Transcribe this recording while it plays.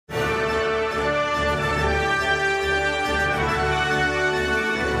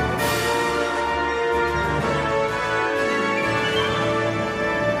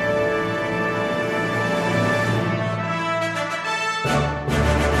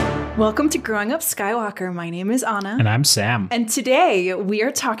Welcome to Growing Up Skywalker. My name is Anna. And I'm Sam. And today we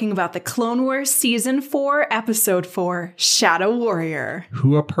are talking about the Clone Wars Season 4, Episode 4, Shadow Warrior.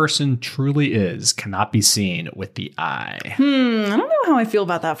 Who a person truly is cannot be seen with the eye. I don't know how I feel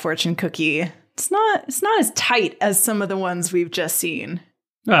about that fortune cookie. It's not as tight as some of the ones we've just seen.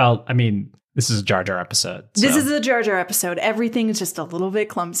 Well, I mean, this is a Jar Jar episode. This is a Jar Jar episode. Everything is just a little bit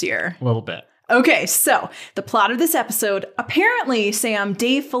clumsier. A little bit. Okay, so the plot of this episode, apparently, Sam,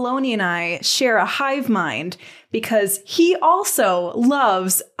 Dave Filoni and I share a hive mind because he also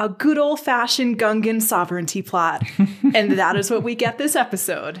loves a good old-fashioned Gungan sovereignty plot. And that is what we get this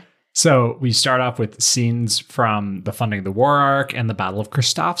episode. So we start off with scenes from the Funding the War arc and the Battle of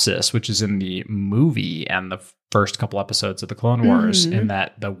Christophsis, which is in the movie and the first couple episodes of the Clone Wars, in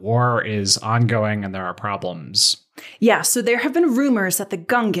that the war is ongoing and there are problems. Yeah, so there have been rumors that the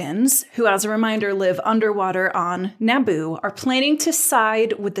Gungans, who as a reminder live underwater on Naboo, are planning to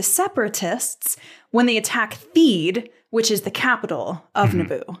side with the Separatists when they attack Theed, which is the capital of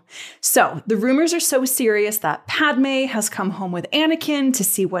Naboo. So the rumors are so serious that Padme has come home with Anakin to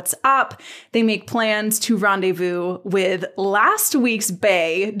see what's up. They make plans to rendezvous with last week's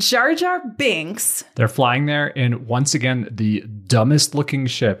bae, Jar Jar Binks. They're flying there in, once again, the dumbest looking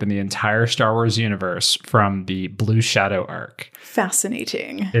ship in the entire Star Wars universe from the Blue Shadow arc.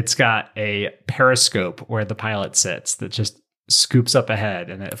 Fascinating. It's got a periscope where the pilot sits that just scoops up ahead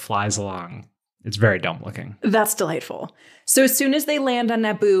and it flies along. It's very dumb looking. That's delightful. So as soon as they land on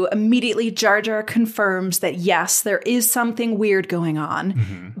Naboo, immediately Jar Jar confirms that yes, there is something weird going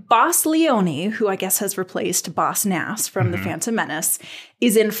on. Boss Leone, who I guess has replaced Boss Nass from The Phantom Menace,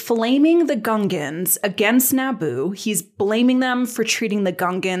 is inflaming the Gungans against Naboo. He's blaming them for treating the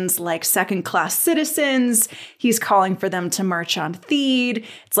Gungans like second-class citizens. He's calling for them to march on Theed.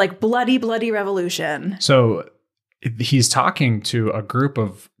 It's like bloody, bloody revolution. So he's talking to a group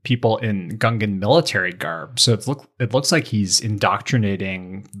of people in Gungan military garb. So it looks like he's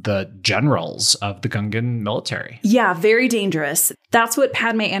indoctrinating the generals of the Gungan military. Yeah, very dangerous. That's what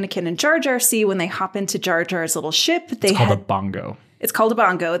Padme, Anakin, and Jar Jar see when they hop into Jar Jar's little ship. It's called a bongo. It's called a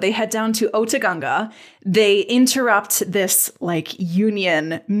bongo. They head down to Otoh They interrupt this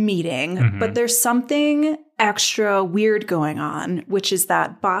union meeting, but there's something extra weird going on, which is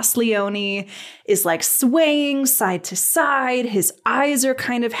that Boss Leone is swaying side to side. His eyes are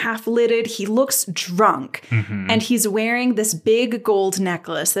kind of half lidded. He looks drunk and he's wearing this big gold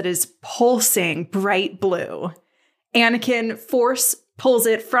necklace that is pulsing bright blue. Anakin force pulls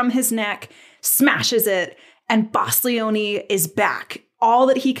it from his neck, smashes it, and Boss Leone is back. All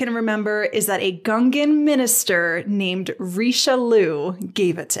that he can remember is that a Gungan minister named Richelieu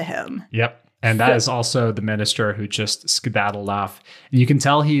gave it to him. Yep. And that is also the minister who just skedaddled off. And you can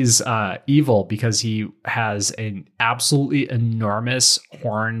tell he's evil because he has an absolutely enormous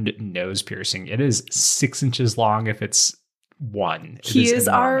horned nose piercing. It is 6 inches long if it's one. He is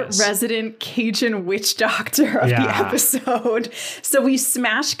our resident Cajun witch doctor of the episode. So we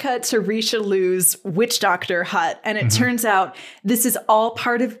smash cut to Richelieu's witch doctor hut, and it turns out this is all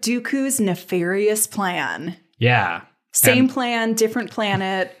part of Dooku's nefarious plan. Yeah. Same plan, different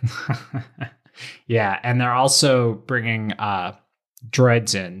planet. Yeah, and they're also bringing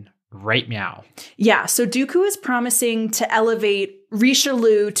droids in. Right meow. Yeah, so Dooku is promising to elevate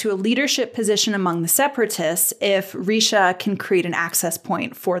Richelieu to a leadership position among the Separatists if Risha can create an access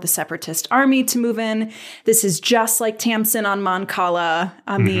point for the Separatist army to move in. This is just like Tamsin on Mon Cala.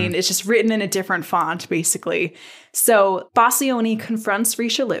 I mean, it's just written in a different font, basically. So Boss Leone confronts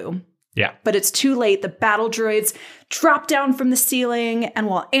Richelieu. Yeah. But it's too late. The battle droids drop down from the ceiling, and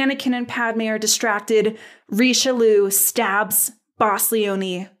while Anakin and Padme are distracted, Richelieu stabs Boss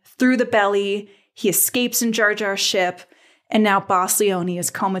Leone through the belly. He escapes in Jar Jar's ship, and now Boss Leone is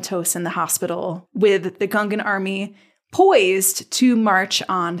comatose in the hospital with the Gungan army poised to march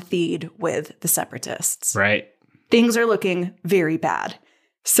on Theed with the Separatists. Right. Things are looking very bad.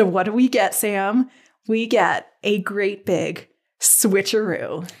 So what do we get, Sam? We get a great big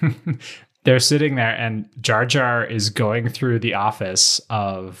switcheroo. They're sitting there, and Jar Jar is going through the office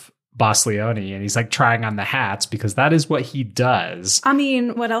of Boss Leone, and he's trying on the hats because that is what he does. I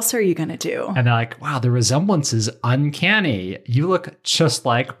mean, what else are you going to do? And they're like, wow, the resemblance is uncanny. You look just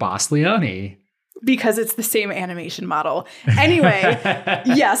like Boss Leone. Because it's the same animation model. Anyway,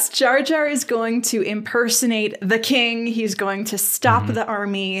 yes, Jar Jar is going to impersonate the king. He's going to stop the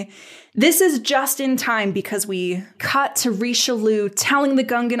army. This is just in time because we cut to Richelieu telling the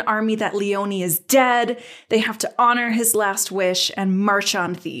Gungan army that Leone is dead. They have to honor his last wish and march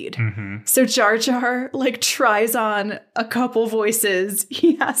on Theed. So Jar Jar tries on a couple voices.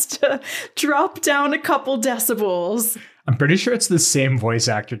 He has to drop down a couple decibels. I'm pretty sure it's the same voice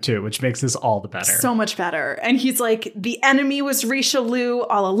actor too, which makes this all the better. So much better. And he's like, the enemy was Richelieu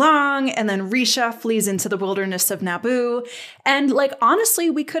all along, and then Risha flees into the wilderness of Naboo. And like,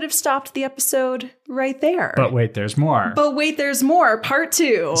 honestly, we could have stopped the episode right there. But wait, there's more. Part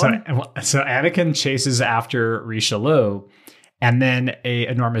 2. So Anakin chases after Richelieu, and then a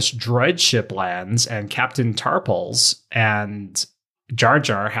enormous droid ship lands, and Captain Tarpals and Jar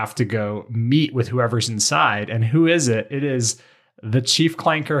Jar have to go meet with whoever's inside. And who is it? It is the Chief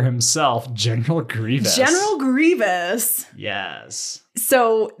Clanker himself, General Grievous. General Grievous. Yes.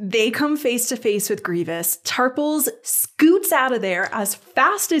 So they come face to face with Grievous. Tarpals scoots out of there as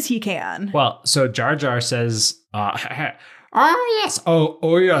fast as he can. Well, so Jar Jar says, oh, yes.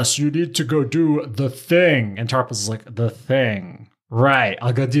 Oh, yes. You need to go do the thing. And Tarpals is like, the thing. Right,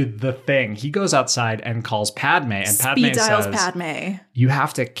 I'll go do the thing. He goes outside and calls Padme, and Padme Speed dials says, Padme. You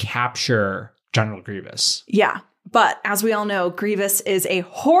have to capture General Grievous. Yeah, but as we all know, Grievous is a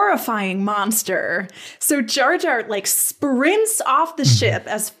horrifying monster. So Jar Jar like sprints off the ship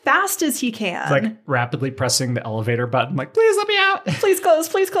as fast as he can. Like rapidly pressing the elevator button, like, please let me out. Please close,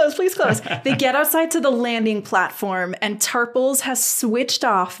 please close, please close. They get outside to the landing platform, and Tarpals has switched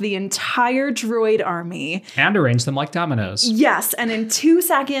off the entire droid army. And arranged them like dominoes. Yes, and in 2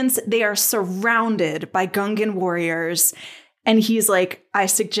 seconds, they are surrounded by Gungan warriors. And he's like, I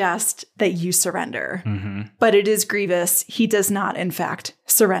suggest that you surrender. Mm-hmm. But it is Grievous. He does not, in fact,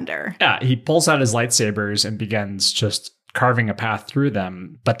 surrender. Yeah, he pulls out his lightsabers and begins just carving a path through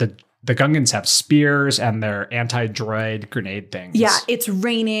them. But the Gungans have spears and their anti-droid grenade things. Yeah, it's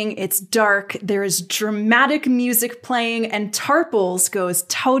raining. It's dark. There is dramatic music playing, and Tarpals goes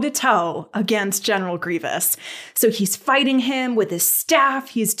toe-to-toe against General Grievous. So he's fighting him with his staff.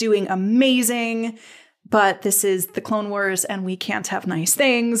 He's doing amazing. But this is the Clone Wars, and we can't have nice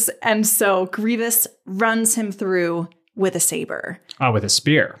things. And so Grievous runs him through with a saber. Oh, with a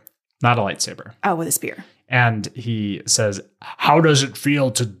spear, not a lightsaber. Oh, with a spear. And he says, how does it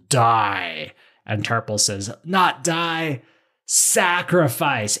feel to die? And Tarpal says, not die,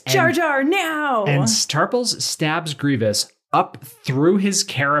 sacrifice. Jar Jar, now! And Tarpals stabs Grievous up through his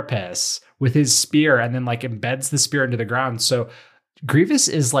carapace with his spear and then like embeds the spear into the ground. So Grievous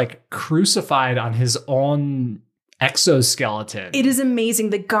is like crucified on his own exoskeleton. It is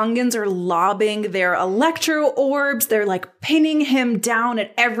amazing. The Gungans are lobbing their electro orbs. They're like pinning him down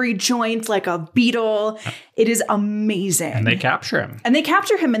at every joint like a beetle. It is amazing. And they capture him. And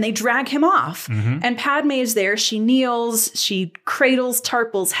they drag him off. Mm-hmm. And Padme is there. She kneels. She cradles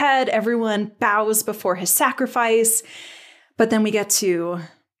Tarpal's head. Everyone bows before his sacrifice. But then we get to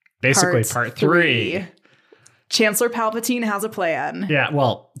basically part 3. Chancellor Palpatine has a plan. Yeah,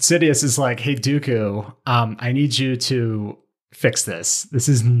 well, Sidious is like, hey, Dooku, I need you to fix this. This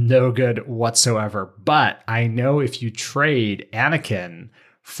is no good whatsoever. But I know if you trade Anakin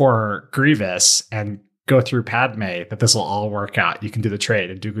for Grievous and go through Padme, that this will all work out. You can do the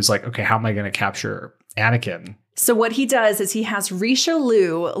trade. And Dooku's like, okay, how am I going to capture Anakin? So what he does is he has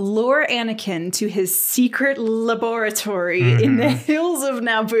Richelieu lure Anakin to his secret laboratory in the hills of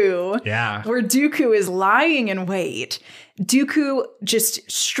Naboo, where Dooku is lying in wait. Dooku just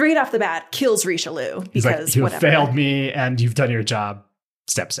straight off the bat kills Richelieu because you failed me and you've done your job.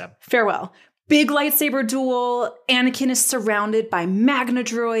 Step. Farewell. Big lightsaber duel. Anakin is surrounded by Magna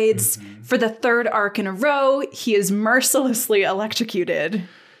droids. For the 3rd arc in a row, he is mercilessly electrocuted.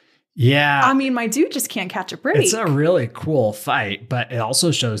 Yeah. I mean, my dude just can't catch a break. It's a really cool fight, but it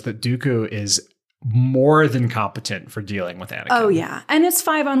also shows that Dooku is more than competent for dealing with Anakin. Oh, yeah. And it's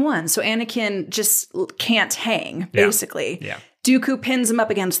 5-on-1, so Anakin just can't hang, basically. Yeah. Dooku pins him up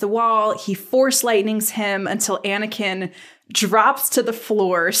against the wall. He force lightnings him until Anakin drops to the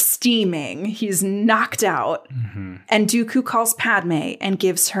floor, steaming. He's knocked out. Mm-hmm. And Dooku calls Padme and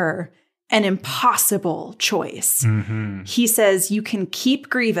gives her an impossible choice. Mm-hmm. He says, you can keep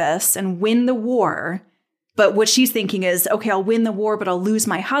Grievous and win the war, but what she's thinking is, okay, I'll win the war, but I'll lose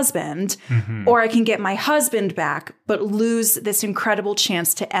my husband, or I can get my husband back, but lose this incredible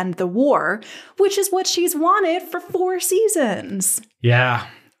chance to end the war, which is what she's wanted for 4 seasons. Yeah.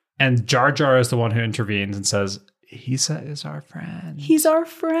 And Jar Jar is the one who intervenes and says, he is our friend. He's our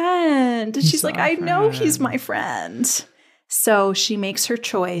friend. And she's like, I know he's my friend. So she makes her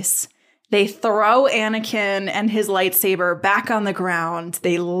choice. They throw Anakin and his lightsaber back on the ground.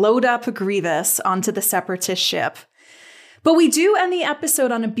 They load up Grievous onto the Separatist ship. But we do end the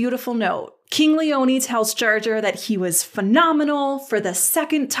episode on a beautiful note. King Leone tells Jar Jar that he was phenomenal. For the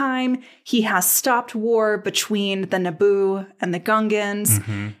 2nd time, he has stopped war between the Naboo and the Gungans.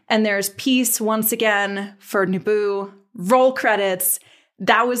 Mm-hmm. And there's peace once again for Naboo. Roll credits.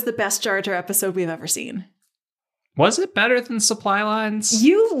 That was the best Jar Jar episode we've ever seen. Was it better than Supply Lines?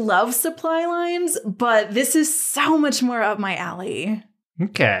 You love Supply Lines, but this is so much more up my alley.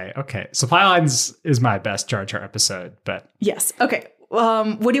 Okay. Supply Lines is my best Jar Jar episode, but... Yes. Okay.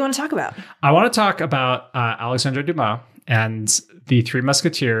 What do you want to talk about? I want to talk about Alexandre Dumas and the Three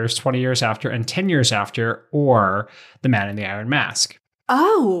Musketeers 20 years after and 10 years after, or The Man in the Iron Mask.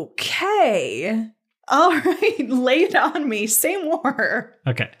 Okay. All right. Lay it on me. Say more.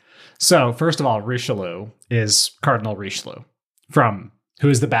 Okay. So, first of all, Richelieu is Cardinal Richelieu, who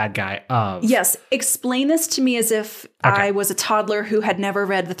is the bad guy of... Yes. Explain this to me as if I was a toddler who had never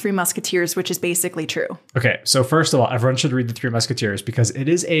read The Three Musketeers, which is basically true. Okay. So, first of all, everyone should read The Three Musketeers because it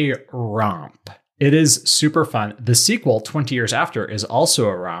is a romp. It is super fun. The sequel, 20 years after, is also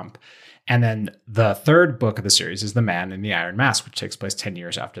a romp. And then the third book of the series is The Man in the Iron Mask, which takes place 10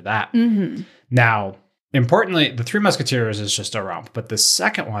 years after that. Mm-hmm. Now... importantly, The Three Musketeers is just a romp, but the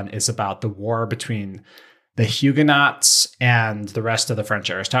second one is about the war between the Huguenots and the rest of the French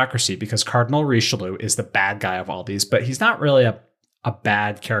aristocracy, because Cardinal Richelieu is the bad guy of all these, but he's not really a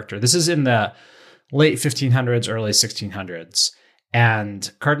bad character. This is in the late 1500s, early 1600s, and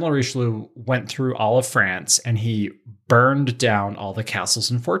Cardinal Richelieu went through all of France and he burned down all the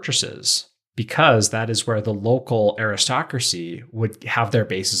castles and fortresses, because that is where the local aristocracy would have their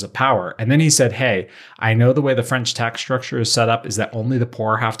bases of power. And then he said, hey, I know the way the French tax structure is set up is that only the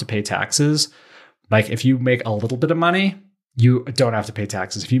poor have to pay taxes. Like if you make a little bit of money, you don't have to pay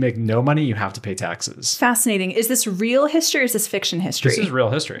taxes. If you make no money, you have to pay taxes. Fascinating. Is this real history or is this fiction history? This is real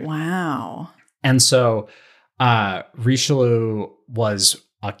history. Wow. And so Richelieu was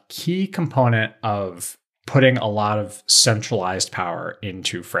a key component of putting a lot of centralized power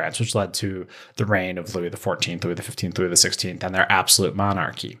into France, which led to the reign of Louis XIV, Louis XV, Louis XVI, and their absolute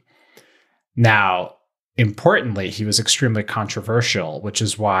monarchy. Now, importantly, he was extremely controversial, which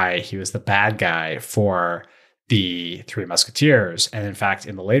is why he was the bad guy for the Three Musketeers. And in fact,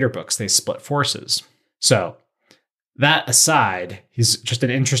 in the later books, they split forces. So that aside, he's just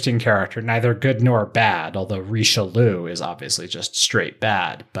an interesting character, neither good nor bad, although Richelieu is obviously just straight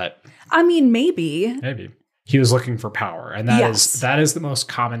bad. But I mean, maybe. He was looking for power. And that is the most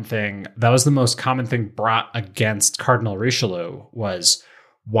common thing. That was the most common thing brought against Cardinal Richelieu was,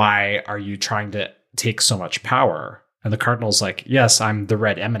 why are you trying to take so much power? And the Cardinal's like, yes, I'm the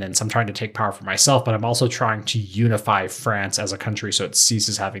Red Eminence. I'm trying to take power for myself, but I'm also trying to unify France as a country so it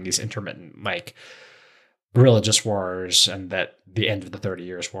ceases having these intermittent, religious wars, and that the end of the 30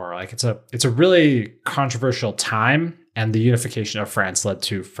 Years' War. It's a really controversial time, and the unification of France led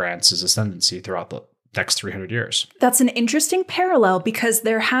to France's ascendancy throughout the next 300 years. That's an interesting parallel because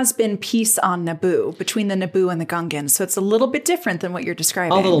there has been peace on Naboo, between the Naboo and the Gungans, so it's a little bit different than what you're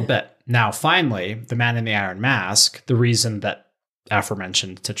describing. A little bit. Now, finally, the Man in the Iron Mask, the reason that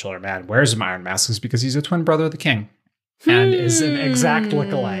aforementioned titular man wears an iron mask is because he's a twin brother of the king. And is an exact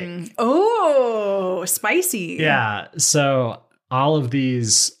lookalike. Oh, spicy. Yeah. So all of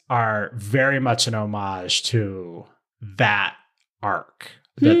these are very much an homage to that arc.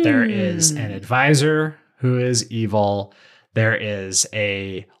 That there is an advisor who is evil. There is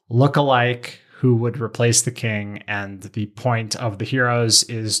a lookalike who would replace the king. And the point of the heroes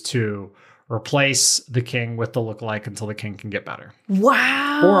is to replace the king with the lookalike until the king can get better.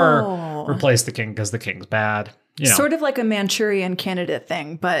 Wow. Or replace the king because the king's bad. Sort of like a Manchurian Candidate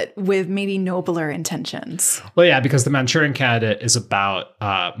thing, but with maybe nobler intentions. Well, yeah, because the Manchurian Candidate is about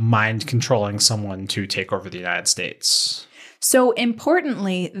mind controlling someone to take over the United States. So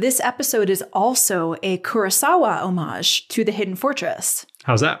importantly, this episode is also a Kurosawa homage to The Hidden Fortress.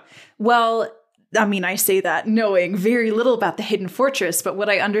 How's that? Well, I mean, I say that knowing very little about The Hidden Fortress, but what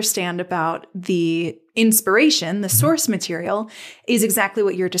I understand about the inspiration, the source material, is exactly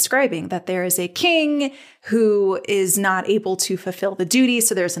what you're describing, that there is a king who is not able to fulfill the duty,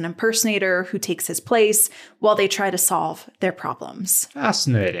 so there's an impersonator who takes his place while they try to solve their problems.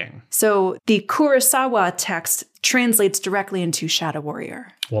 Fascinating. So the Kurosawa text translates directly into Shadow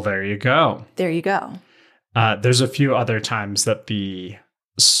Warrior. Well, there you go. There you go. There's a few other times that the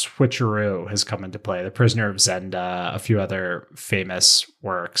switcheroo has come into play. The Prisoner of Zenda, a few other famous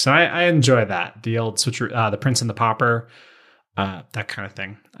works. And I enjoy that. The old switcheroo, The Prince and the Pauper, that kind of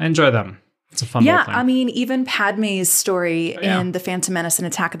thing. I enjoy them. It's a fun little thing. I mean, even Padme's story in The Phantom Menace and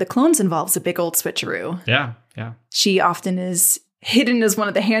Attack of the Clones involves a big old switcheroo. Yeah. She often is hidden as one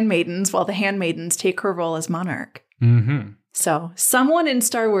of the handmaidens while the handmaidens take her role as monarch. Mm-hmm. So someone in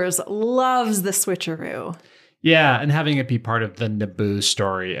Star Wars loves the switcheroo. Yeah, and having it be part of the Naboo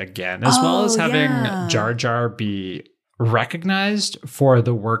story again, as well as having Jar Jar be recognized for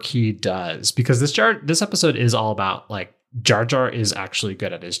the work he does. Because this episode is all about, Jar Jar is actually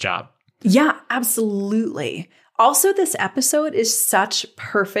good at his job. Yeah, absolutely. Also, this episode is such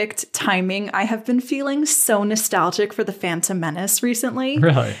perfect timing. I have been feeling so nostalgic for The Phantom Menace recently.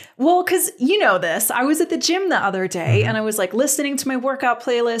 Really? Well, because you know this. I was at the gym the other day and I was like listening to my workout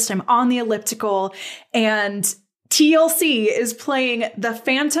playlist. I'm on the elliptical and TLC is playing the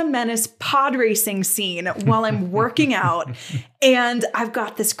Phantom Menace pod racing scene while I'm working out. And I've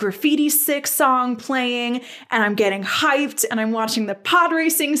got this Graffiti 6 song playing and I'm getting hyped and I'm watching the pod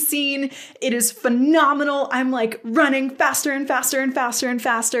racing scene. It is phenomenal. I'm like running faster and faster and faster and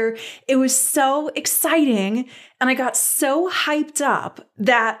faster. It was so exciting. And I got so hyped up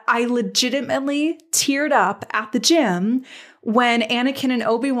that I legitimately teared up at the gym when Anakin and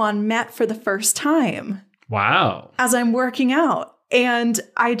Obi-Wan met for the first time. Wow. As I'm working out. And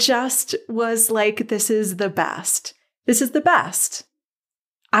I just was like, this is the best. This is the best.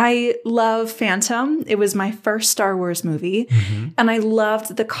 I love Phantom. It was my first Star Wars movie. And I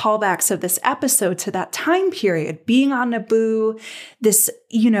loved the callbacks of this episode to that time period, being on Naboo, this,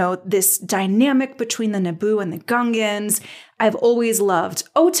 this dynamic between the Naboo and the Gungans. I've always loved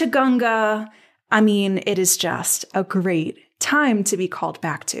Otoh Gunga. I mean, it is just a great time to be called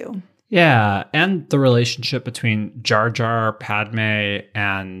back to. Yeah, and the relationship between Jar Jar, Padme,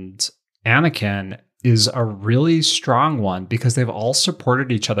 and Anakin is a really strong one because they've all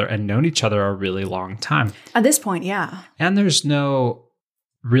supported each other and known each other a really long time. At this point, yeah. And there's no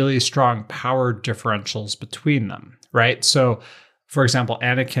really strong power differentials between them, right? So, for example,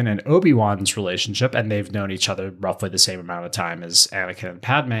 Anakin and Obi-Wan's relationship, and they've known each other roughly the same amount of time as Anakin and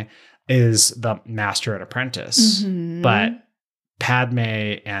Padme, is the master and apprentice. But Padme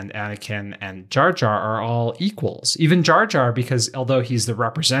and Anakin and Jar Jar are all equals. Even Jar Jar, because although he's the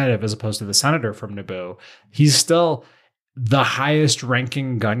representative as opposed to the senator from Naboo, he's still the highest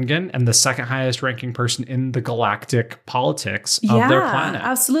ranking Gungan and the second highest ranking person in the galactic politics of their planet.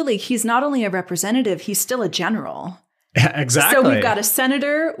 Absolutely. He's not only a representative, he's still a general. Exactly. So we've got a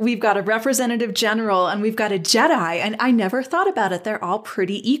senator, we've got a representative general, and we've got a Jedi. And I never thought about it. They're all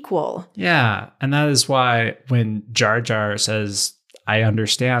pretty equal. Yeah. And that is why when Jar Jar says, I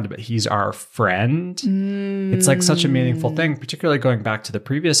understand, but he's our friend, it's like such a meaningful thing, particularly going back to the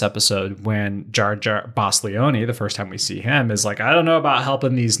previous episode when Jar Jar, Boss Leone, the first time we see him, is like, I don't know about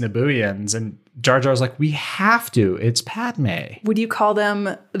helping these Nabooians. And Jar Jar's like, we have to. It's Padme. Would you call them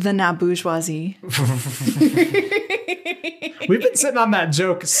the Nabourgeoisie? We've been sitting on that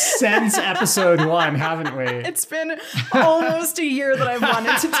joke since episode 1, haven't we? It's been almost a year that I've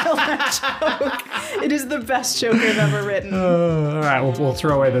wanted to tell that joke. It is the best joke I've ever written. All right, we'll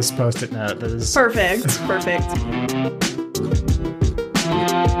throw away this Post-it note. Perfect.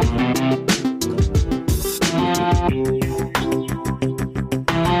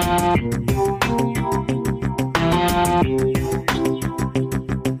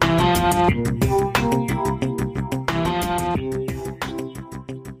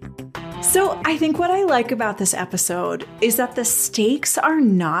 So I think what I like about this episode is that the stakes are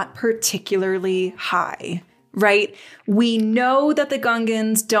not particularly high, right? We know that the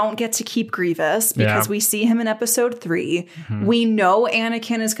Gungans don't get to keep Grievous because we see him in episode 3. We know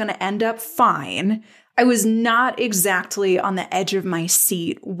Anakin is going to end up fine. I was not exactly on the edge of my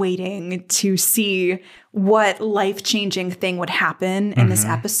seat waiting to see what life-changing thing would happen in this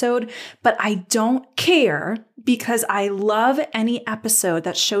episode, but I don't care because I love any episode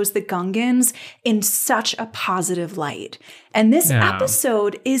that shows the Gungans in such a positive light. And this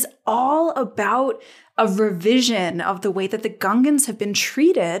episode is all about a revision of the way that the Gungans have been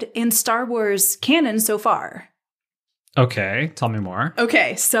treated in Star Wars canon so far. Okay, tell me more.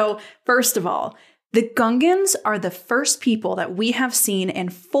 Okay, so first of all, the Gungans are the first people that we have seen in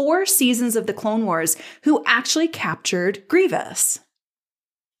 4 seasons of the Clone Wars who actually captured Grievous.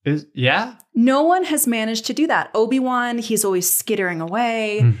 No one has managed to do that. Obi-Wan, he's always skittering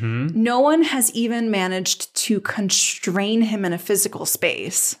away. No one has even managed to constrain him in a physical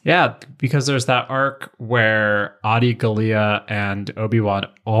space. Yeah, because there's that arc where Adi Gallia and Obi-Wan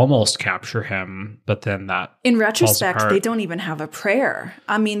almost capture him, but then that in retrospect, they don't even have a prayer.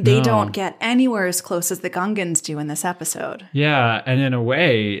 I mean, they don't get anywhere as close as the Gungans do in this episode. Yeah, and in a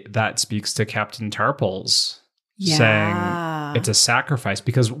way, that speaks to Captain Tarpals. Saying it's a sacrifice,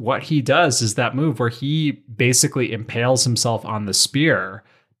 because what he does is that move where he basically impales himself on the spear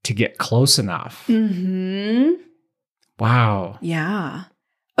to get close enough. Wow. Yeah.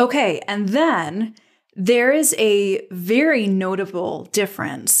 Okay. And then there is a very notable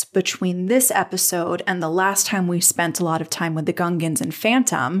difference between this episode and the last time we spent a lot of time with the Gungans and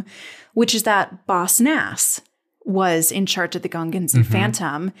Phantom, which is that Boss Nass was in charge of the Gungans and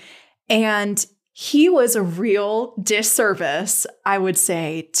Phantom. And He was a real disservice, I would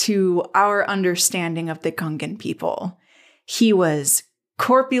say, to our understanding of the Gungan people. He was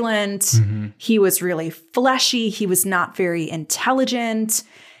corpulent. Mm-hmm. He was really fleshy. He was not very intelligent.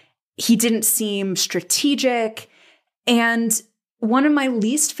 He didn't seem strategic. And one of my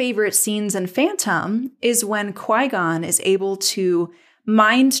least favorite scenes in Phantom is when Qui-Gon is able to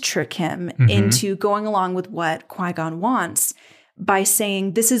mind trick him into going along with what Qui-Gon wants by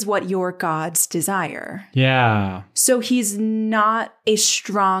saying, this is what your gods desire. Yeah. So he's not a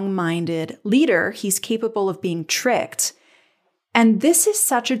strong-minded leader. He's capable of being tricked. And this is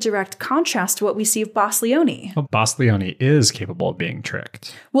such a direct contrast to what we see of Boss Leone. Well, Boss Leone is capable of being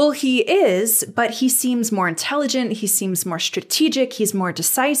tricked. Well, he is, but he seems more intelligent. He seems more strategic. He's more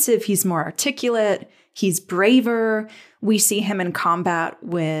decisive. He's more articulate. He's braver. We see him in combat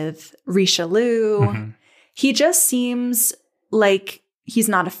with Richelieu. Mm-hmm. He just seems like he's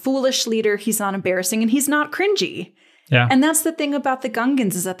not a foolish leader. He's not embarrassing, and he's not cringy. Yeah. And that's the thing about the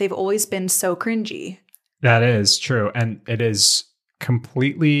Gungans, is that they've always been so cringy. That is true. And it is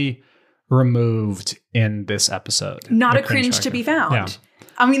completely removed in this episode. Not a cringe to be found. Yeah.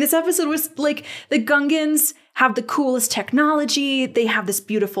 I mean, this episode was like, the Gungans have the coolest technology. They have this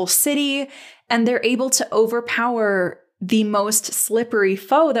beautiful city, and they're able to overpower the most slippery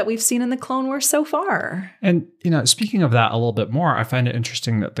foe that we've seen in the Clone Wars so far. And, speaking of that a little bit more, I find it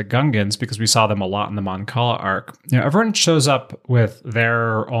interesting that the Gungans, because we saw them a lot in the Mon Cala arc, everyone shows up with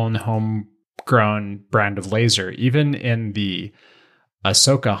their own homegrown brand of laser. Even in the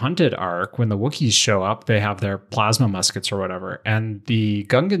Ahsoka Hunted arc, when the Wookiees show up, they have their plasma muskets or whatever. And the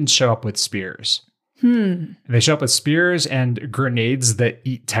Gungans show up with spears. They show up with spears and grenades that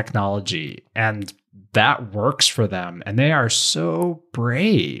eat technology. And that works for them. And they are so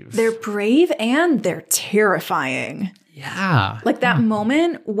brave. They're brave and they're terrifying. Yeah. Like that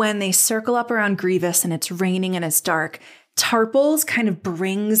moment when they circle up around Grievous and it's raining and it's dark, Tarpals kind of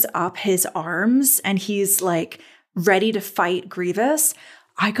brings up his arms and he's like ready to fight Grievous.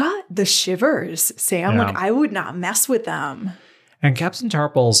 I got the shivers, Sam. Yeah. Like, I would not mess with them. And Captain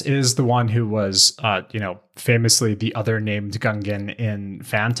Tarpals is the one who was, famously the other named Gungan in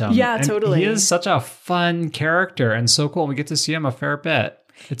Phantom. Yeah, and totally. He is such a fun character and so cool. We get to see him a fair bit.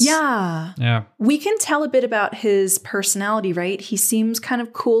 Yeah. We can tell a bit about his personality, right? He seems kind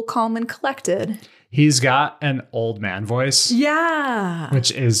of cool, calm, and collected. He's got an old man voice. Yeah.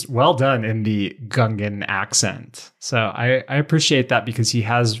 Which is well done in the Gungan accent. So I appreciate that because he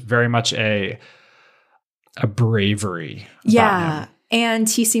has very much a bravery. Yeah. And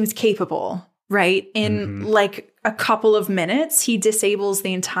he seems capable, right? In like a couple of minutes, he disables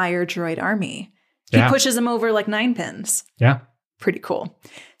the entire droid army. He pushes them over like 9 pins. Yeah. Pretty cool.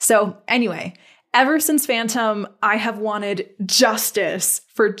 So anyway, ever since Phantom, I have wanted justice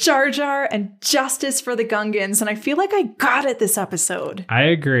for Jar Jar and justice for the Gungans. And I feel like I got it this episode. I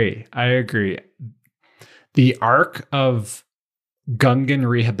agree. The arc of Gungan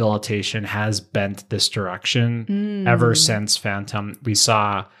rehabilitation has bent this direction ever since Phantom. We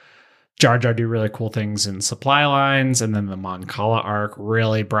saw Jar Jar do really cool things in supply lines, and then the Mon Cala arc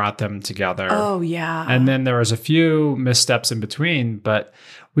really brought them together. Oh, yeah. And then there was a few missteps in between, but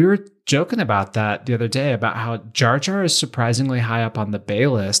we were joking about that the other day about how Jar Jar is surprisingly high up on the Bay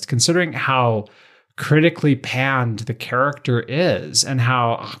list, considering how critically panned the character is and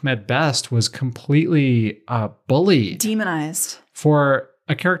how Ahmed Best was completely bullied. Demonized. For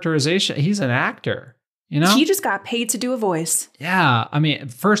a characterization. He's an actor, He just got paid to do a voice. Yeah. I mean,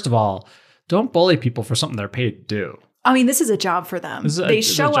 first of all, don't bully people for something they're paid to do. I mean, this is a job for them. They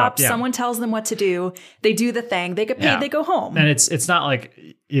show up, someone tells them what to do, they do the thing, they get paid, they go home. And it's not like,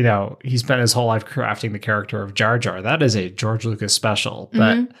 he spent his whole life crafting the character of Jar Jar. That is a George Lucas special.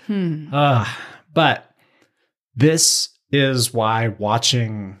 But this is why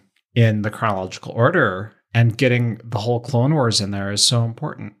watching in the chronological order and getting the whole Clone Wars in there is so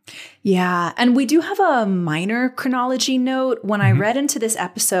important. Yeah. And we do have a minor chronology note. When I read into this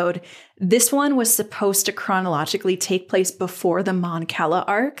episode, this one was supposed to chronologically take place before the Mon Cala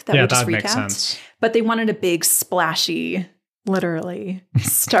arc that we just recapped. Makes sense. But they wanted a big splashy, literally,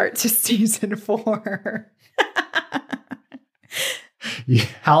 start to season 4. Yeah,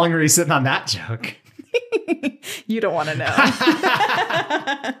 how long are you sitting on that joke? You don't want to know.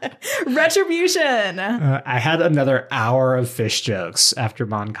 Retribution. I had another hour of fish jokes after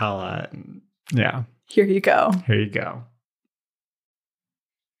Mon Cala. Yeah. Here you go.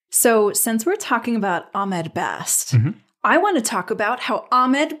 So since we're talking about Ahmed Best, I want to talk about how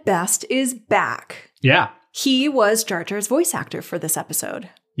Ahmed Best is back. Yeah. He was Jar Jar's voice actor for this episode.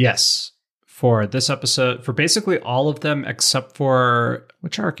 Yes. for this episode, for basically all of them except for,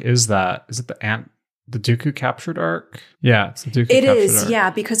 which arc is that? Is it the Dooku captured arc? Yeah, it's the Dooku captured arc. It is, arc.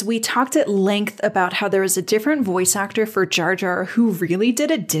 yeah, because we talked at length about how there was a different voice actor for Jar Jar who really did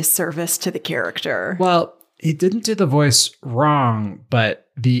a disservice to the character. Well, he didn't do the voice wrong, but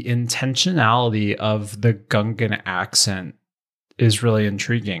the intentionality of the Gungan accent is really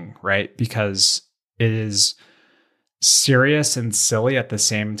intriguing, right? Because it is serious and silly at the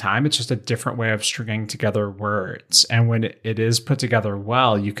same time. It's just a different way of stringing together words. And when it is put together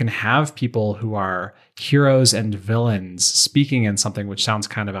well, you can have people who are heroes and villains speaking in something which sounds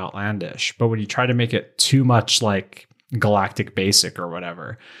kind of outlandish. But when you try to make it too much like Galactic Basic or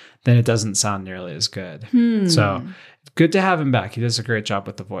whatever, then it doesn't sound nearly as good. So good to have him back. He does a great job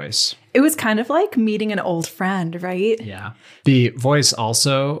with the voice. It was kind of like meeting an old friend, right? Yeah. The voice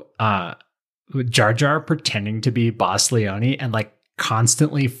also, Jar Jar pretending to be Boss Leone and like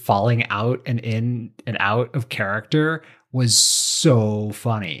constantly falling out and in and out of character was so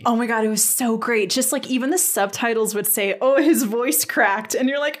funny. Oh my God, it was so great. Just like even the subtitles would say, oh, his voice cracked. And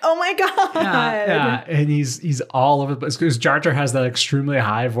you're like, oh my God. Yeah. And he's all over the place because Jar Jar has that extremely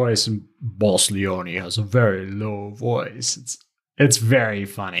high voice and Boss Leone has a very low voice. It's very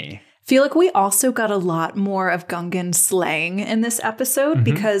funny. Feel like we also got a lot more of Gungan slang in this episode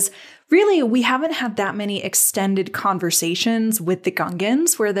because really we haven't had that many extended conversations with the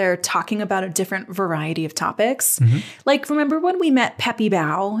Gungans where they're talking about a different variety of topics. Like, remember when we met Peppy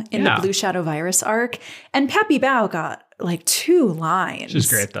Bao in the Blue Shadow Virus arc? And Peppy Bao got like 2 lines. She's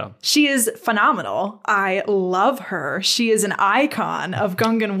great though. She is phenomenal. I love her. She is an icon of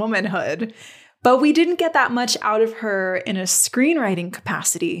Gungan womanhood. But we didn't get that much out of her in a screenwriting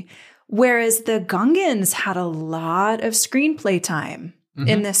capacity. Whereas the Gungans had a lot of screenplay time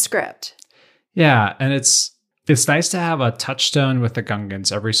in this script. Yeah, and it's nice to have a touchstone with the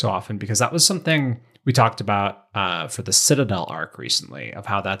Gungans every so often because that was something we talked about for the Citadel arc recently of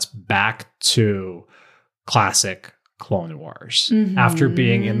how that's back to classic Clone Wars after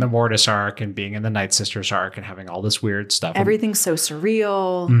being in the Mortis arc and being in the Night Sisters arc and having all this weird stuff. Everything's so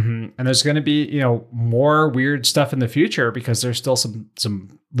surreal. And there's going to be, more weird stuff in the future because there's still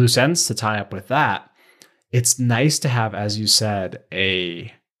some loose ends to tie up with that. It's nice to have, as you said,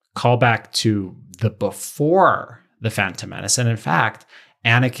 a callback to the before the Phantom Menace. And in fact,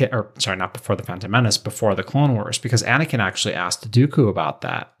 not before the Phantom Menace, before the Clone Wars, because Anakin actually asked Dooku about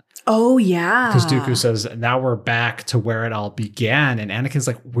that. Oh, yeah. Because Dooku says, now we're back to where it all began. And Anakin's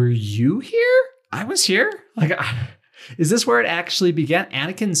like, were you here? I was here? Like, is this where it actually began?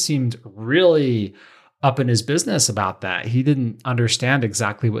 Anakin seemed really up in his business about that. He didn't understand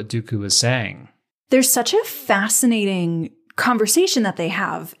exactly what Dooku was saying. There's such a fascinating conversation that they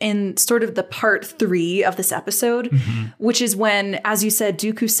have in sort of the part 3 of this episode, which is when, as you said,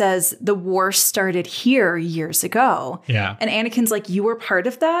 Dooku says the war started here years ago. Yeah. And Anakin's like, you were part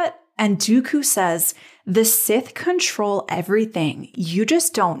of that? And Dooku says, the Sith control everything. You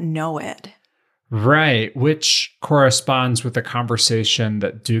just don't know it. Right, which corresponds with the conversation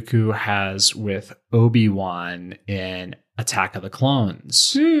that Dooku has with Obi-Wan in Attack of the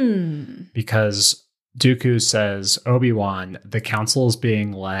Clones. Because Dooku says, Obi-Wan, the council is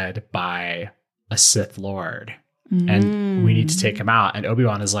being led by a Sith Lord. And we need to take him out. And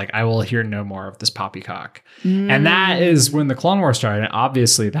Obi-Wan is like, I will hear no more of this poppycock. And that is when the Clone Wars started. And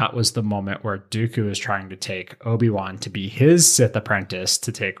obviously that was the moment where Dooku is trying to take Obi-Wan to be his Sith apprentice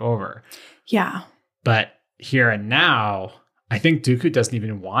to take over. Yeah. But here and now, I think Dooku doesn't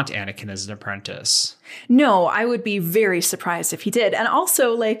even want Anakin as an apprentice. No, I would be very surprised if he did. And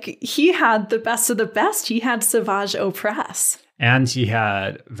also, like, he had the best of the best. He had Savage Opress. And he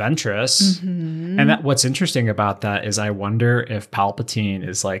had Ventress. And what's interesting about that is I wonder if Palpatine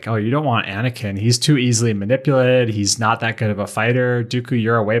is like, oh, you don't want Anakin. He's too easily manipulated. He's not that good of a fighter. Dooku,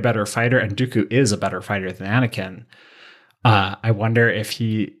 you're a way better fighter. And Dooku is a better fighter than Anakin. I wonder if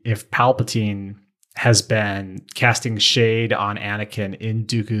Palpatine has been casting shade on Anakin in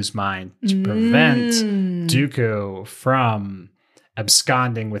Dooku's mind to prevent Dooku from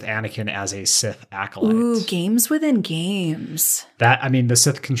absconding with Anakin as a Sith acolyte. Ooh, games within games. The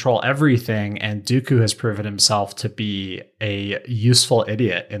Sith control everything, and Dooku has proven himself to be a useful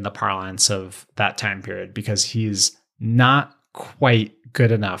idiot in the parlance of that time period because he's not quite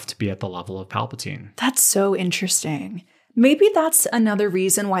good enough to be at the level of Palpatine. That's so interesting. Maybe that's another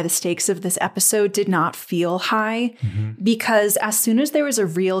reason why the stakes of this episode did not feel high, because as soon as there was a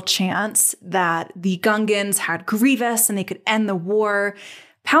real chance that the Gungans had Grievous and they could end the war,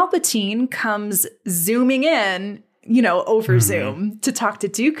 Palpatine comes zooming in, over Zoom to talk to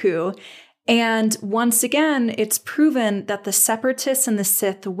Dooku. And once again, it's proven that the Separatists and the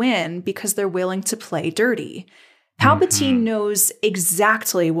Sith win because they're willing to play dirty. Palpatine knows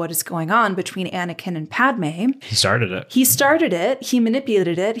exactly what is going on between Anakin and Padme. He started it. He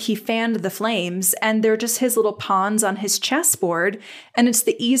manipulated it, he fanned the flames, and they're just his little pawns on his chessboard. And it's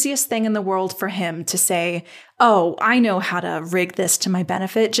the easiest thing in the world for him to say, oh, I know how to rig this to my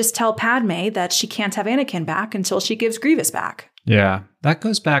benefit. Just tell Padme that she can't have Anakin back until she gives Grievous back. Yeah, that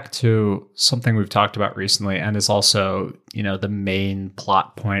goes back to something we've talked about recently, and is also, the main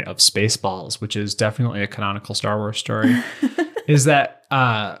plot point of Spaceballs, which is definitely a canonical Star Wars story, is that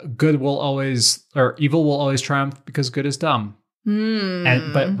evil will always triumph because good is dumb.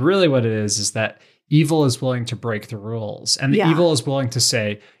 But really what it is that evil is willing to break the rules, and the evil is willing to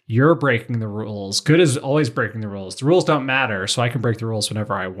say, you're breaking the rules. Good is always breaking the rules. The rules don't matter, so I can break the rules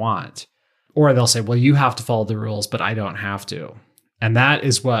whenever I want. Or they'll say, well, you have to follow the rules, but I don't have to. And that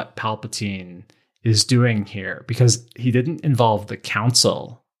is what Palpatine is doing here, because he didn't involve the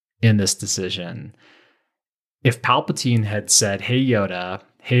council in this decision. If Palpatine had said, hey, Yoda,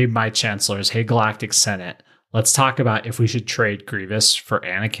 hey, my chancellors, hey, Galactic Senate, let's talk about if we should trade Grievous for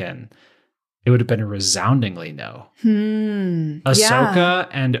Anakin, it would have been a resoundingly no. Ahsoka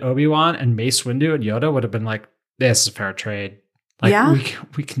and Obi-Wan and Mace Windu and Yoda would have been like, this is a fair trade.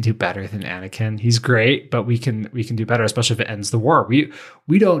 We can do better than Anakin. He's great, but we can do better, especially if it ends the war.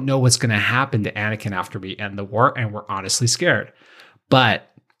 We don't know what's going to happen to Anakin after we end the war, and we're honestly scared.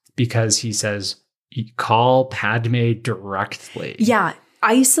 But because he says, call Padme directly. Yeah.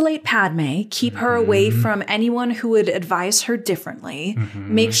 Isolate Padme, keep her away from anyone who would advise her differently,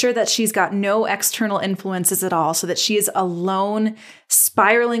 make sure that she's got no external influences at all so that she is alone,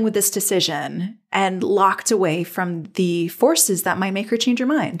 spiraling with this decision and locked away from the forces that might make her change her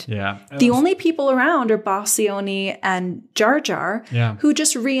mind. Yeah. The only people around are Bassioni and Jar Jar, who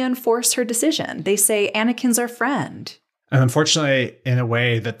just reinforce her decision. They say, Anakin's our friend. And unfortunately, in a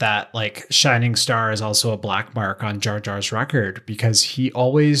way that like shining star is also a black mark on Jar Jar's record, because he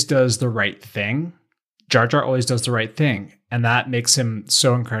always does the right thing. Jar Jar always does the right thing. And that makes him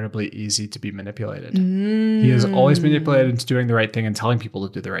so incredibly easy to be manipulated. He is always manipulated into doing the right thing and telling people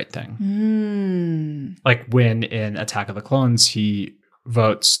to do the right thing. Like when in Attack of the Clones, he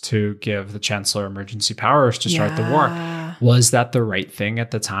votes to give the Chancellor emergency powers to start the war. Was that the right thing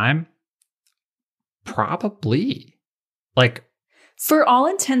at the time? Probably. Like, for all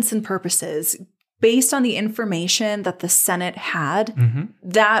intents and purposes, based on the information that the Senate had,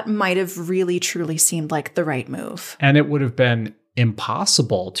 that might have really truly seemed like the right move. And it would have been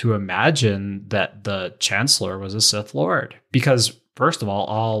impossible to imagine that the Chancellor was a Sith Lord. Because, first of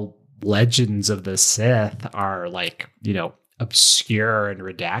all legends of the Sith are like, obscure and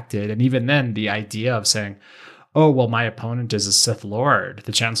redacted. And even then, the idea of saying, oh, well, my opponent is a Sith Lord,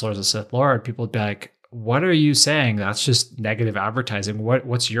 the Chancellor is a Sith Lord, people would be like, what are you saying? That's just negative advertising.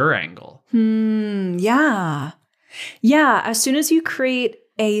 What's your angle? Yeah. Yeah. As soon as you create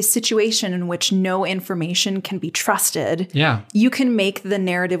a situation in which no information can be trusted, you can make the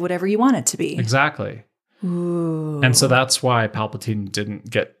narrative whatever you want it to be. Exactly. Ooh. And so that's why Palpatine didn't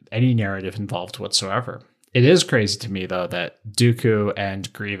get any narrative involved whatsoever. It is crazy to me, though, that Dooku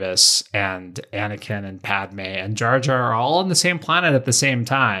and Grievous and Anakin and Padme and Jar Jar are all on the same planet at the same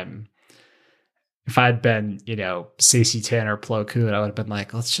time. If I'd been, Stacey Tan or Plo Koon, I would have been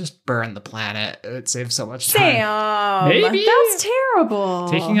like, let's just burn the planet. It would save so much time. Damn. Maybe. That's terrible.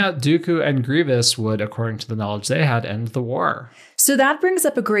 Taking out Dooku and Grievous would, according to the knowledge they had, end the war. So that brings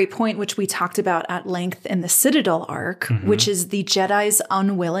up a great point, which we talked about at length in the Citadel arc, which is the Jedi's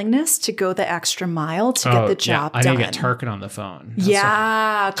unwillingness to go the extra mile to get the job done. I need to get Tarkin on the phone.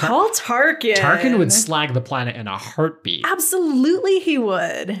 Call Tarkin. Tarkin would slag the planet in a heartbeat. Absolutely he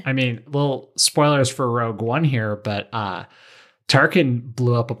would. I mean, little spoilers for Rogue One here, but Tarkin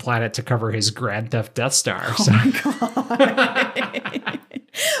blew up a planet to cover his Grand Theft Death Star. Oh my God.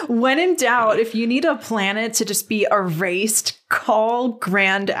 When in doubt, if you need a planet to just be erased, call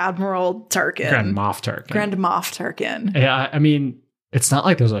Grand Admiral Tarkin. Grand Moff Tarkin. Grand Moff Tarkin. Yeah, I mean, it's not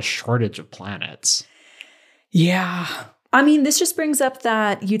like there's a shortage of planets. Yeah. I mean, this just brings up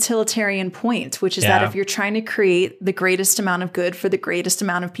that utilitarian point, which is that if you're trying to create the greatest amount of good for the greatest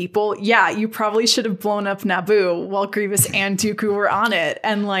amount of people, you probably should have blown up Naboo while Grievous and Dooku were on it.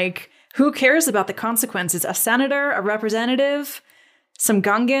 And who cares about the consequences? A senator, a representative, some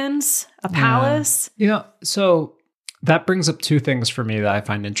Gungans, a palace? So that brings up two things for me that I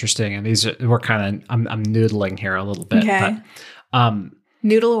find interesting. And these we're kind of, I'm noodling here a little bit. Okay. But,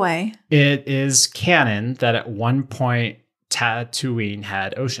 noodle away. It is canon that at one point Tatooine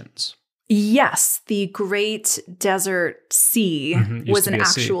had oceans. Yes, the Great Desert Sea was an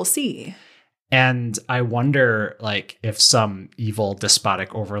actual sea. And I wonder, like, if some evil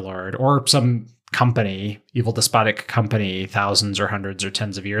despotic overlord or some company, evil despotic company, thousands or hundreds or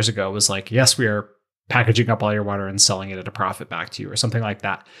tens of years ago was like, yes, we are packaging up all your water and selling it at a profit back to you or something like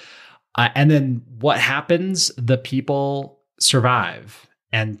that. And then what happens? The people survive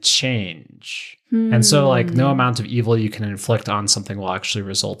and change. And so, like, no amount of evil you can inflict on something will actually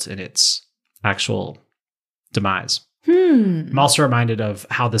result in its actual demise. I'm also reminded of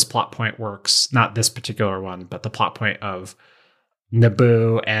how this plot point works, not this particular one, but the plot point of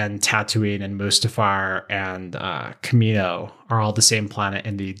Naboo and Tatooine and Mustafar and Kamino are all the same planet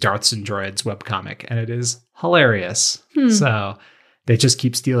in the Darths and Droids webcomic, and it is hilarious. So they just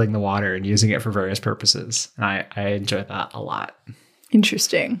keep stealing the water and using it for various purposes, and I enjoy that a lot.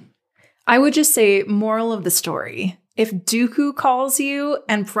 Interesting. I would just say, moral of the story. If Dooku calls you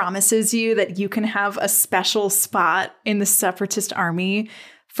and promises you that you can have a special spot in the Separatist army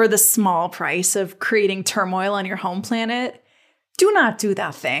for the small price of creating turmoil on your home planet, do not do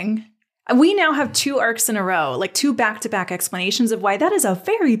that thing. We now have 2 arcs in a row, like 2 back-to-back explanations of why that is a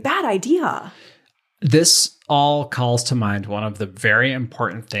very bad idea. This all calls to mind one of the very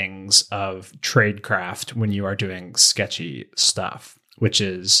important things of tradecraft when you are doing sketchy stuff, which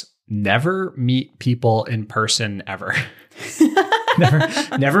is never meet people in person ever.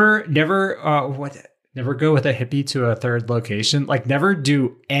 never go with a hippie to a third location. Like, never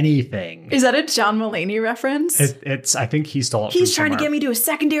do anything. Is that a John Mulaney reference? It's I think he stole it. He's trying to get me to a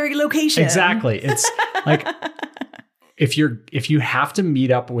secondary location. Exactly. It's like if you have to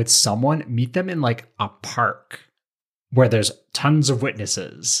meet up with someone, meet them in like a park where there's tons of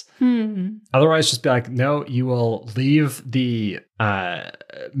witnesses. Otherwise, just be like, no, you will leave the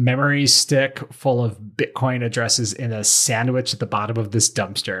memory stick full of Bitcoin addresses in a sandwich at the bottom of this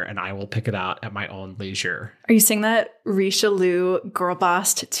dumpster, and I will pick it out at my own leisure. Are you saying that Richelieu girl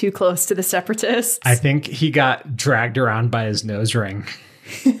bossed too close to the Separatists? I think he got dragged around by his nose ring.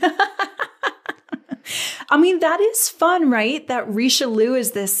 I mean, that is fun, right? That Richelieu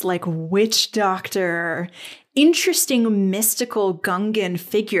is this like witch doctor, interesting mystical Gungan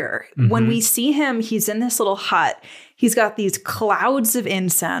figure. When we see him, he's in this little hut. He's got these clouds of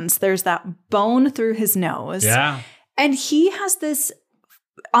incense. There's that bone through his nose. Yeah. And he has this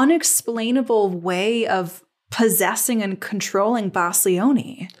unexplainable way of possessing and controlling Bas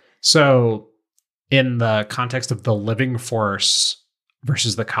Leone. So in the context of the living force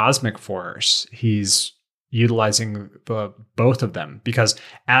versus the cosmic force, he's utilizing both of them, because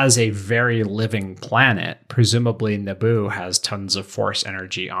as a very living planet, presumably Naboo has tons of force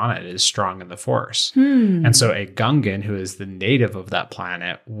energy on it, is strong in the force. And so a Gungan who is the native of that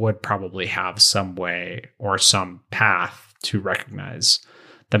planet would probably have some way or some path to recognize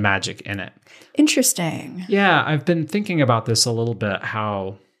the magic in it. Interesting. Yeah, I've been thinking about this a little bit,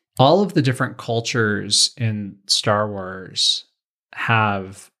 how all of the different cultures in Star Wars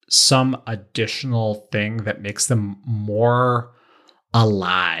have some additional thing that makes them more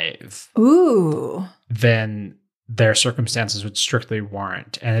alive than their circumstances would strictly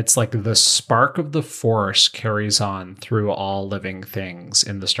warrant. And it's like the spark of the Force carries on through all living things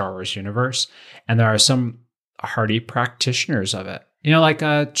in the Star Wars universe. And there are some hardy practitioners of it. You know, like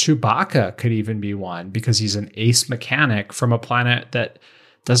Chewbacca could even be one, because he's an ace mechanic from a planet that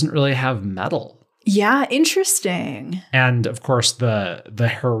doesn't really have metal. Yeah, interesting. And of course, the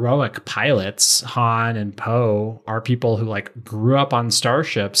heroic pilots, Han and Poe, are people who like grew up on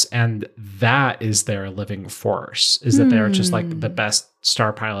starships, and that is their living force, is that they're just like the best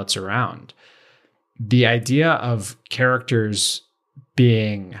star pilots around. The idea of characters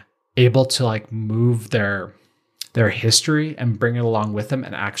being able to like move their history and bring it along with them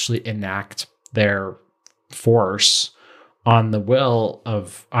and actually enact their force on the will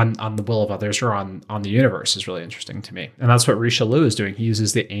of others, or on the universe, is really interesting to me. And that's what Richelieu is doing. He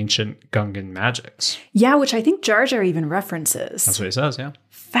uses the ancient Gungan magics. Yeah, which I think Jar Jar even references. That's what he says, yeah.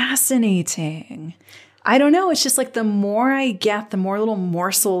 Fascinating. I don't know. It's just like the more I get, the more little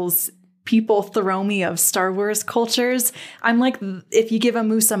morsels people throw me of Star Wars cultures. I'm like, if you give a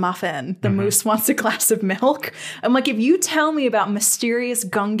moose a muffin, the moose wants a glass of milk. I'm like, if you tell me about mysterious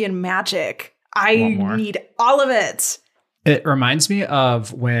Gungan magic, I need all of it. It reminds me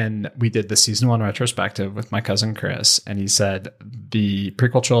of when we did the season 1 retrospective with my cousin Chris, and he said the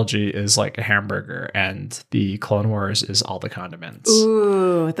prequel trilogy is like a hamburger and the Clone Wars is all the condiments.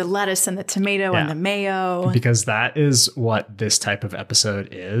 Ooh, the lettuce and the tomato and the mayo. Because that is what this type of episode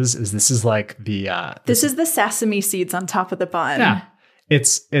is this is like the... this is the sesame seeds on top of the bun. Yeah.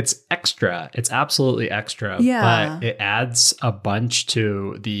 It's extra. It's absolutely extra. Yeah. But it adds a bunch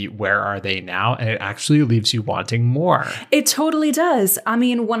to the where are they now? And it actually leaves you wanting more. It totally does. I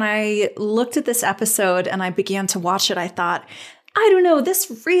mean, when I looked at this episode and I began to watch it, I thought, I don't know,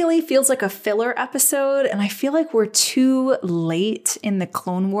 this really feels like a filler episode. And I feel like we're too late in the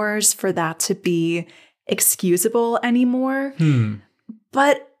Clone Wars for that to be excusable anymore.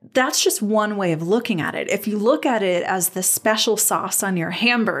 But that's just one way of looking at it. If you look at it as the special sauce on your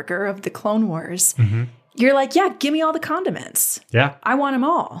hamburger of the Clone Wars, you're like, yeah, give me all the condiments. Yeah. I want them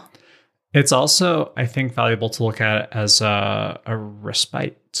all. It's also, I think, valuable to look at it as a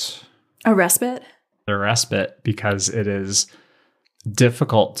respite. A respite? A respite, because it is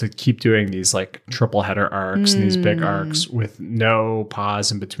difficult to keep doing these like triple header arcs and these big arcs with no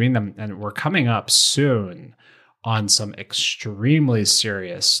pause in between them. And we're coming up soon on some extremely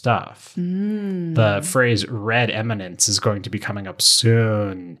serious stuff. The phrase red eminence is going to be coming up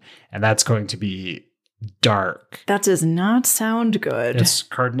soon, and that's going to be dark. That does not sound good. It's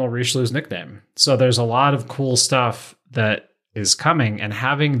Cardinal Richelieu's nickname. So there's a lot of cool stuff that is coming, and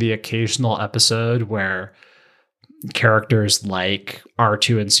having the occasional episode where characters like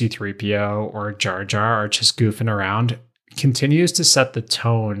R2 and C-3PO or Jar Jar are just goofing around continues to set the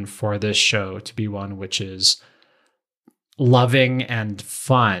tone for this show to be one which is loving and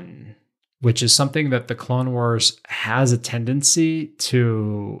fun, which is something that the Clone Wars has a tendency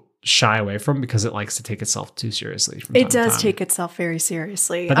to shy away from because it likes to take itself too seriously. It does take itself very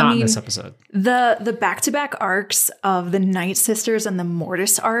seriously. But not in this episode. The back-to-back arcs of the Night Sisters and the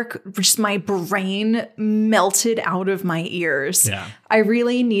Mortis arc, just my brain melted out of my ears. Yeah. I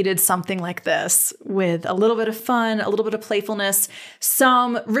really needed something like this with a little bit of fun, a little bit of playfulness,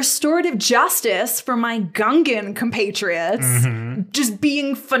 some restorative justice for my Gungan compatriots, just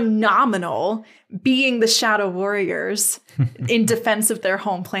being phenomenal, being the Shadow Warriors in defense of their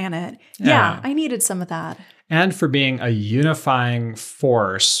home planet. Yeah, I needed some of that. And for being a unifying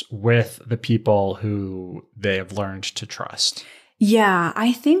force with the people who they have learned to trust. Yeah,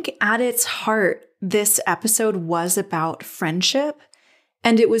 I think at its heart, this episode was about friendship.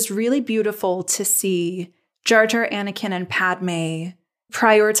 And it was really beautiful to see Jar Jar, Anakin, and Padme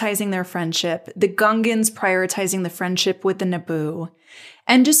prioritizing their friendship, the Gungans prioritizing the friendship with the Naboo,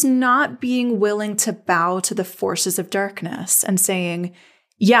 and just not being willing to bow to the forces of darkness and saying,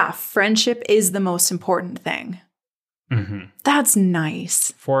 yeah, friendship is the most important thing. That's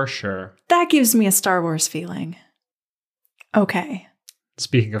nice. For sure. That gives me a Star Wars feeling. Okay.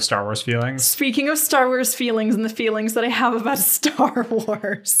 Speaking of Star Wars feelings. Speaking of Star Wars feelings and the feelings that I have about Star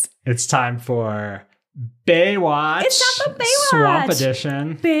Wars. It's time for Baywatch. It's time for Baywatch. Swamp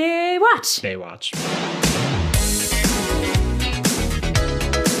Edition. Baywatch. Baywatch.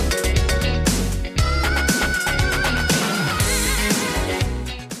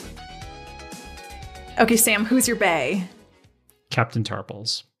 Okay, Sam, who's your bae? Captain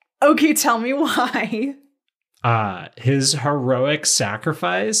Tarpals. Okay, tell me why. His heroic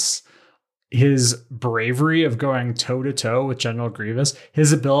sacrifice, his bravery of going toe-to-toe with General Grievous,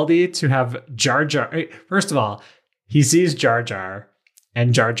 his ability to have Jar Jar. First of all, he sees Jar Jar,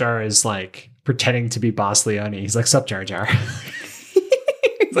 and Jar Jar is like pretending to be Boss Leone. He's like, sup, Jar Jar.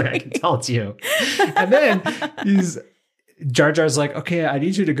 He's like, I can tell it's you. And then Jar Jar's like, okay, I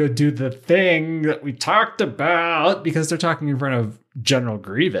need you to go do the thing that we talked about, because they're talking in front of General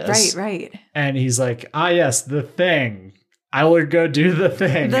Grievous. Right. And he's like, yes, the thing. I will go do the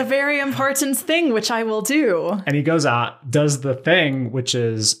thing. The very important thing, which I will do. And he goes out, does the thing, which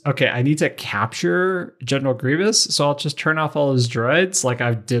is, okay, I need to capture General Grievous, so I'll just turn off all his droids like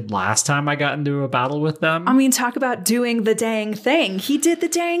I did last time I got into a battle with them. I mean, talk about doing the dang thing. He did the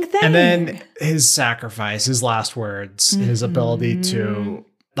dang thing. And then his sacrifice, his last words, his ability to,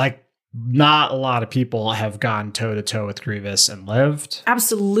 like, not a lot of people have gone toe-to-toe with Grievous and lived.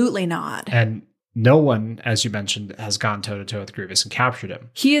 Absolutely not. And no one, as you mentioned, has gone toe-to-toe with Grievous and captured him.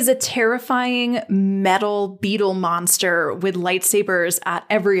 He is a terrifying metal beetle monster with lightsabers at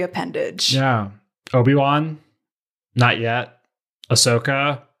every appendage. Yeah. Obi-Wan? Not yet.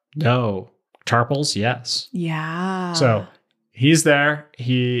 Ahsoka? No. Tarpals? Yes. Yeah. So he's there.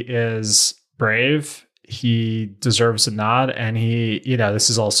 He is brave. He deserves a nod. And he, this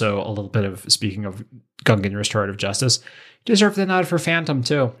is also a little bit of, speaking of Gungan restorative justice, deserves the nod for Phantom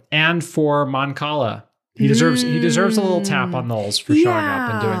too, and for Mon Cala. He deserves a little tap on the holes for showing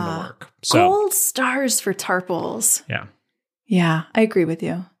up and doing the work. So, gold stars for Tarpals. Yeah, I agree with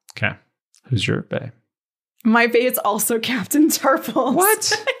you. Okay, who's your bae? My bae is also Captain Tarpals.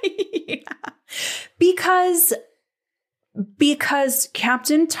 What? Yeah. Because Because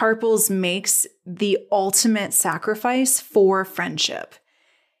Captain Tarpals makes the ultimate sacrifice for friendship.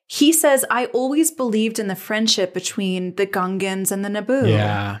 He says, I always believed in the friendship between the Gungans and the Naboo.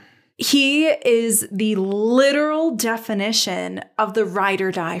 Yeah. He is the literal definition of the ride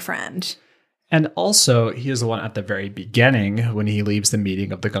or die friend. And also, he is the one at the very beginning when he leaves the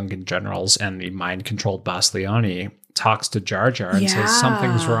meeting of the Gungan generals and the mind-controlled Boss Leone talks to Jar Jar and says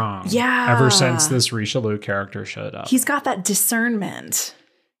something's wrong. Yeah. Ever since this Richelieu character showed up. He's got that discernment.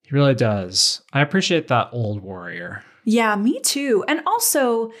 He really does. I appreciate that old warrior. Yeah, me too. And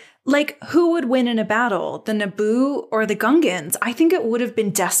also, like, who would win in a battle? The Naboo or the Gungans? I think it would have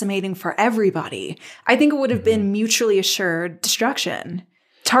been decimating for everybody. I think it would have been mutually assured destruction.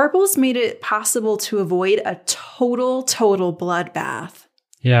 Tarpals made it possible to avoid a total bloodbath.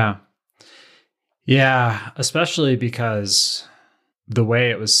 Yeah. Yeah, especially because the way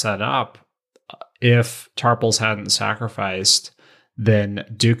it was set up, if Tarpals hadn't sacrificed, then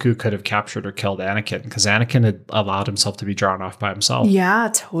Dooku could have captured or killed Anakin because Anakin had allowed himself to be drawn off by himself. Yeah,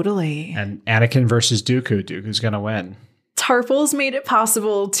 totally. And Anakin versus Dooku, Dooku's going to win. Tarpals made it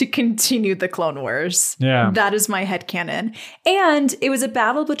possible to continue the Clone Wars. Yeah. That is my headcanon. And it was a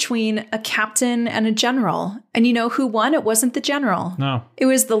battle between a captain and a general. And you know who won? It wasn't the general. No. It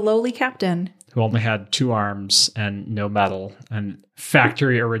was the lowly captain. Who only had 2 arms and no metal and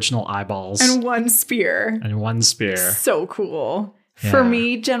factory original eyeballs. And 1 spear. And 1 spear. So cool. Yeah. For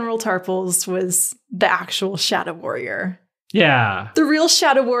me, General Tarpals was the actual Shadow Warrior. Yeah. The real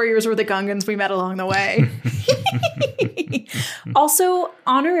Shadow Warriors were the Gungans we met along the way. Also,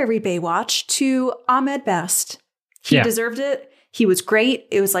 honorary Baywatch to Ahmed Best. He deserved it. He was great.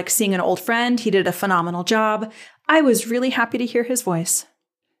 It was like seeing an old friend. He did a phenomenal job. I was really happy to hear his voice.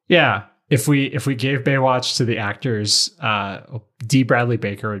 Yeah. If we gave Baywatch to the actors, D. Bradley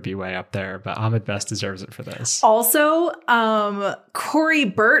Baker would be way up there, but Ahmed Best deserves it for this. Also, Corey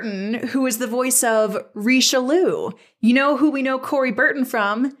Burton, who is the voice of Richelieu. You know who we know Corey Burton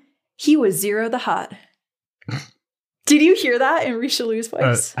from? He was Zero the Hutt. Did you hear that in Richelieu's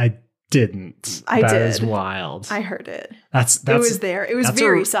voice? I didn't. I did. That is wild. I heard it. That's it was there. It was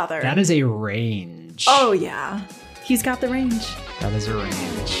very Southern. That is a range. Oh, yeah. He's got the range. That is a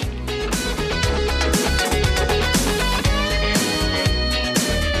range.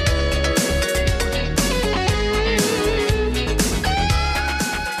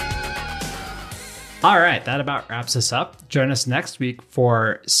 All right, that about wraps us up. Join us next week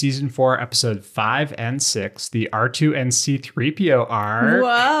for Season 4, Episode 5 and 6, the R2 and C-3PO arc.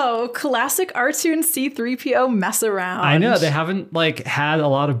 Whoa, classic R2 and C-3PO mess around. I know, they haven't had a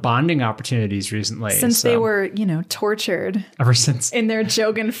lot of bonding opportunities recently. Since they were, tortured. Ever since. In their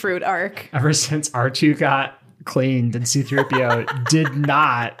Jogan Fruit arc. Ever since R2 got cleaned and C-3PO did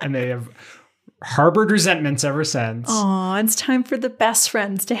not, and they have harbored resentments ever since. Aw, it's time for the best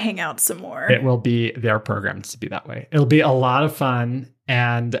friends to hang out some more. It will be, they're programmed to be that way. It'll be a lot of fun.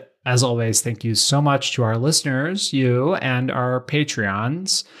 And as always, thank you so much to our listeners, you and our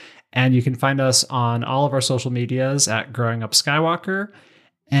Patreons. And you can find us on all of our social medias at Growing Up Skywalker.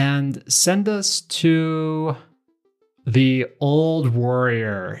 And send us to the old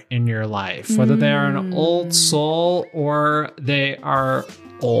warrior in your life, whether they are an old soul or they are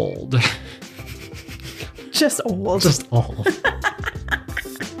old. Just old. Just old.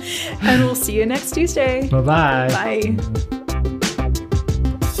 And we'll see you next Tuesday. Bye-bye. Bye.